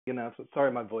So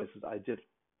sorry, my voice is. I just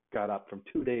got up from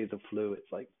 2 days of flu.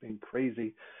 It's like been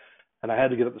crazy, and I had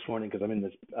to get up this morning because I'm in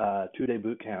this 2 day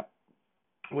boot camp,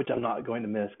 which I'm not going to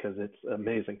miss because it's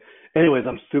amazing. Anyways,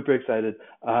 I'm super excited.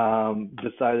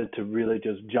 Decided to really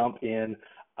just jump in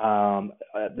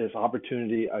at this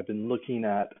opportunity I've been looking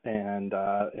at and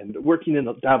working in,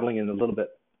 dabbling in a little bit.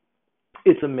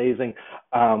 It's amazing.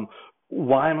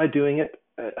 Why am I doing it?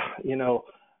 You know,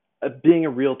 being a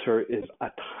realtor is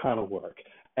a ton of work,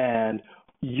 and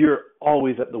you're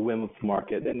always at the whim of the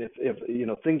market. And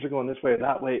if things are going this way or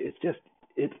that way,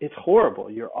 it's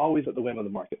horrible. You're always at the whim of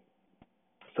the market.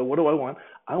 So what do I want?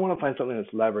 I want to find something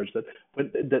that's leveraged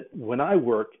that when I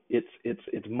work, it's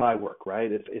my work,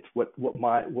 right? It's what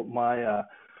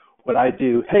I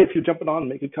do. Hey, if you're jumping on,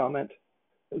 make a comment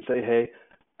and say hey.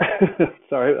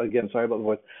 Sorry about the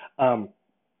voice. Um,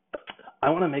 I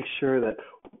want to make sure that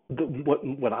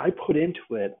what I put into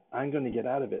it, I'm going to get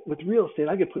out of it. With real estate,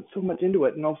 I could put so much into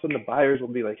it, and all of a sudden the buyers will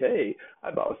be like, "Hey, I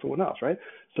bought with someone else," right?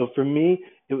 So for me,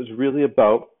 it was really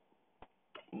about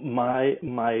my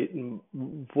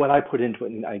what I put into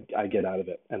it, and I get out of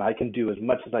it, and I can do as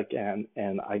much as I can,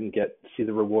 and I can see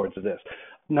the rewards of this.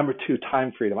 Number two,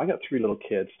 time freedom. I got three little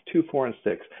kids, 2, 4, and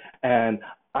 6, and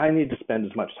I need to spend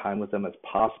as much time with them as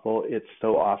possible. It's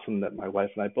so awesome that my wife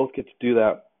and I both get to do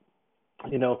that.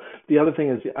 The other thing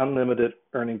is the unlimited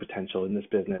earning potential in this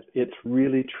business. It's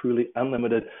really, truly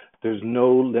unlimited. There's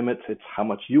no limits. It's how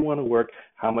much you want to work,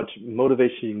 how much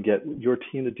motivation you can get your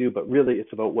team to do, but really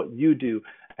it's about what you do,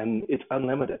 and it's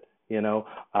unlimited.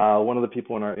 One of the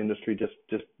people in our industry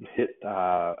just hit,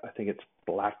 I think it's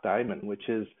Black Diamond, which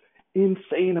is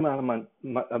insane amount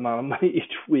of money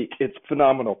each week. It's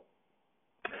phenomenal.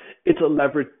 It's a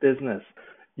leveraged business.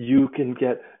 You can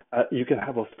you can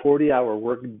have a 40-hour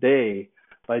work day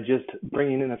by just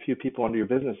bringing in a few people into your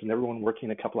business and everyone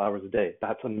working a couple hours a day.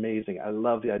 That's amazing. I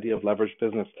love the idea of leveraged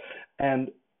business. And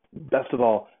best of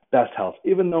all, best health.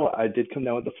 Even though I did come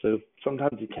down with the flu,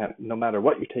 sometimes you can't, no matter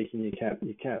what you're taking, you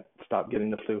can't stop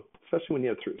getting the flu, especially when you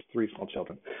have three small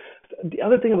children. The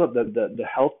other thing about the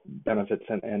health benefits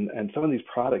and some of these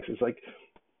products is like,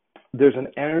 there's an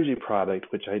energy product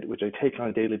which I take on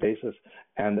a daily basis,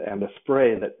 and a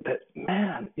spray that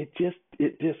man, it just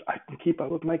I can keep up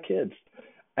with my kids.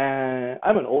 And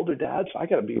I'm an older dad, so I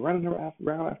got to be running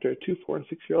around after a 2, 4, and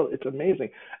 6 year old. It's amazing,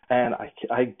 and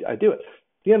I do it.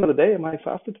 At the end of the day, am I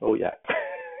exhausted? Oh yeah,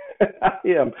 I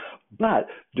am. But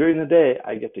during the day,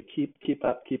 I get to keep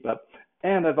up,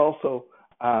 and I've also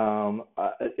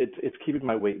it's keeping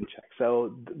my weight in check.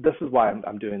 So this is why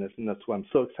I'm doing this, and that's why I'm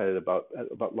so excited about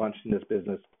launching this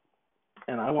business.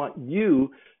 And I want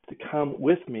you to come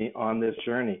with me on this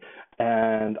journey.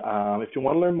 And if you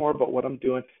want to learn more about what I'm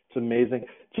doing, it's amazing.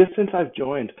 Just since I've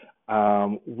joined,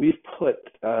 we've put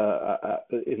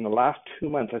in the last 2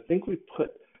 months, I think we've put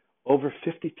over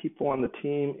 50 people on the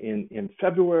team in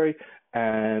February,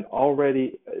 and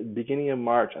already beginning of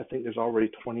March, I think there's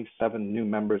already 27 new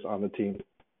members on the team.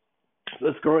 So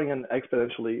it's growing at an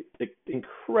exponentially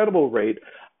incredible rate.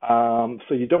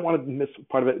 So you don't want to miss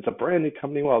part of it. It's a brand new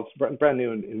company. Well, it's brand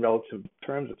new in relative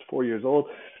terms. It's 4 years old.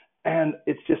 And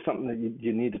it's just something that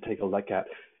you need to take a look at.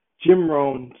 Jim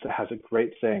Rohn has a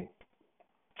great saying.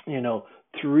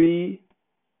 3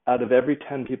 out of every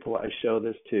 10 people I show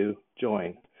this to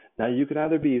join. Now, you can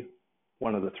either be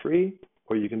one of the 3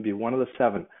 or you can be one of the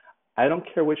 7. I don't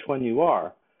care which one you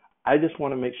are. I just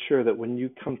want to make sure that when you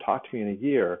come talk to me in a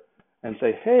year and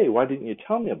say, hey, why didn't you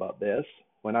tell me about this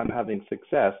when I'm having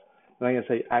success? Then I'm going to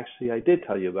say, actually, I did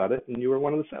tell you about it, and you were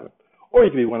one of the 7. Or you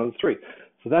could be one of the 3.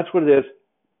 So that's what it is.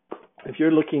 If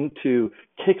you're looking to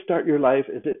kickstart your life,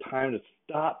 is it time to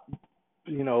stop,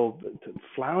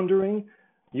 floundering?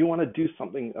 You want to do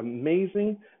something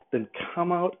amazing? Then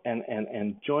come out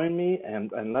and join me,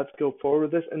 and let's go forward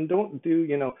with this. And don't do,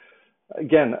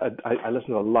 again, I listen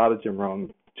to a lot of Jim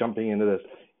Rohn jumping into this.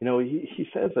 He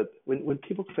says that when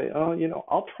people say, oh,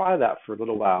 I'll try that for a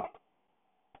little while,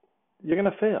 you're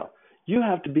going to fail. You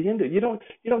have to be into it. You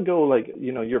don't go like,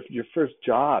 your first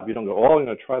job, you don't go, oh, I'm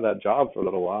going to try that job for a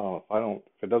little while.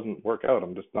 If it doesn't work out,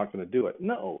 I'm just not going to do it.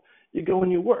 No, you go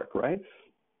and you work, right?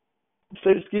 So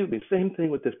excuse me, same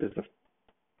thing with this business.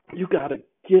 You got to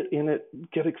get in it,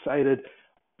 get excited,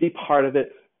 be part of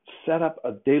it, set up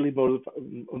a daily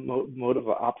mode of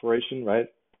operation, right?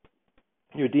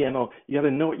 Your DMO, you got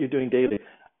to know what you're doing daily.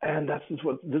 And this is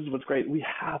what's great. We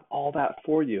have all that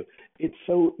for you. It's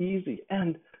so easy.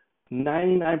 And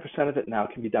 99% of it now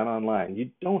can be done online. You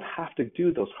don't have to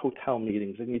do those hotel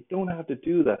meetings, and you don't have to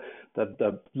do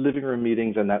the living room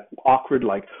meetings and that awkward,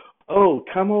 like, oh,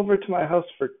 come over to my house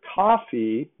for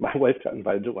coffee. My wife got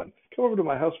invited to one. come over to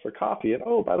my house for coffee. And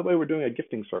oh, by the way, we're doing a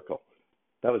gifting circle.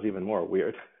 That was even more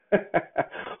weird.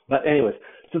 But anyways,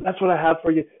 so that's what I have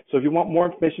for you. So if you want more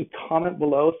information, comment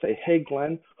below. Say, hey,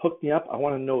 Glenn, hook me up. I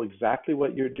want to know exactly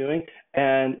what you're doing.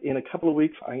 And in a couple of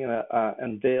weeks, I'm going to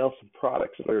unveil some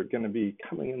products that are going to be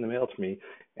coming in the mail to me,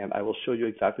 and I will show you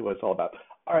exactly what it's all about.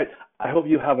 All right. I hope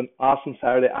you have an awesome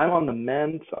Saturday. I'm on the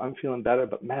mend, so I'm feeling better.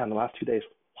 But, man, the last 2 days,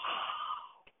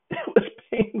 wow, it was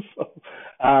painful.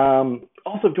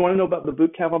 Also, if you want to know about the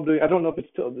boot camp I'm doing, I don't know if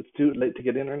it's too late to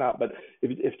get in or not, but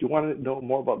if you want to know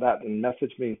more about that, then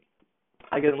message me.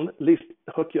 I can at least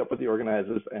hook you up with the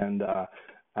organizers, and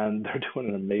they're doing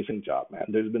an amazing job, man.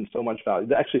 There's been so much value.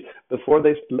 Actually, before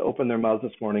they opened their mouths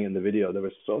this morning in the video, there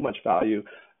was so much value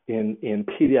in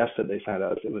PDFs that they sent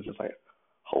us. It was just like,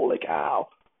 holy cow,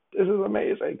 this is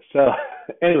amazing. So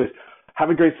anyways, have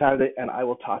a great Saturday, and I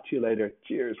will talk to you later.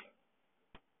 Cheers.